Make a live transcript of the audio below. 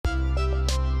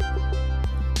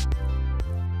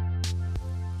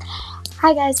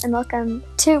Hi guys, and welcome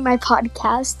to my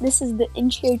podcast. This is the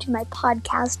intro to my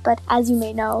podcast, but as you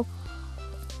may know,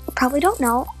 probably don't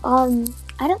know,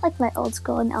 I didn't like my old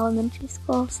school in elementary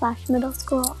school / middle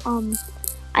school.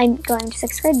 I'm going to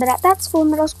 6th grade, but at that school,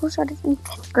 middle school started in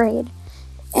 5th grade,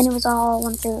 and it was all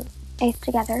 1 through 8th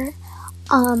together.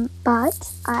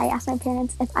 But I asked my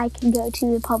parents if I could go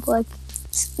to the public,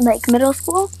 middle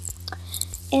school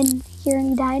here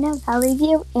in Edina, Valley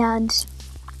View, and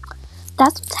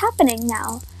that's what's happening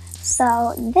now.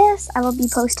 So this, I will be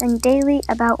posting daily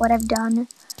about what I've done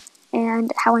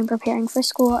and how I'm preparing for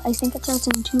school. I think it starts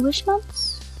in 2-ish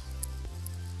months.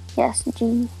 Yes,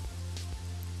 June,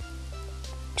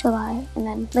 July, and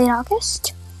then late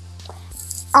August.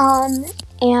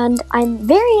 And I'm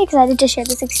very excited to share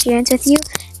this experience with you,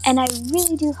 and I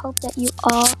really do hope that you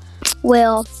all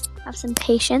will have some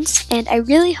patience, and I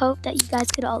really hope that you guys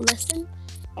could all listen,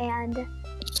 and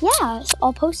yeah, so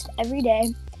I'll post every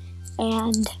day,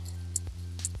 and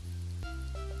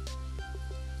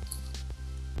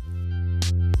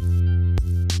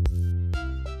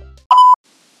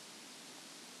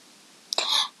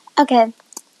okay,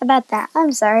 about that,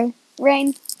 I'm sorry,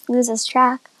 Rain loses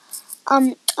track. A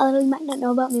lot of you might not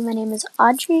know about me. My name is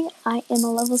Audrey. I am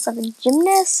a level 7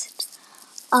 gymnast.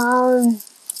 I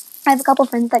have a couple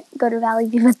friends that go to Valley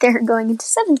View, but they're going into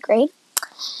 7th grade.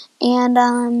 And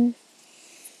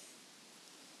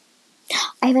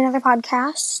I have another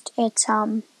podcast. It's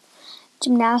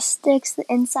Gymnastics, the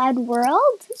Inside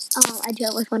World. I do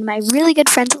it with one of my really good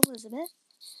friends, Elizabeth.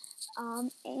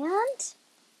 And I'm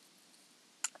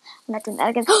not doing that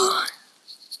again.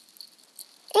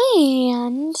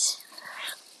 And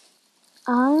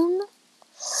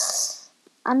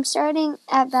I'm starting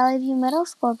at Valley View Middle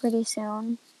School pretty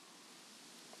soon.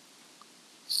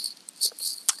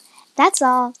 That's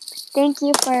all. Thank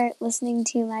you for listening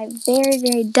to my very,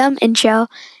 very dumb intro,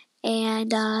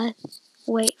 and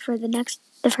wait for the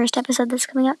first episode that's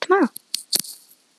coming out tomorrow.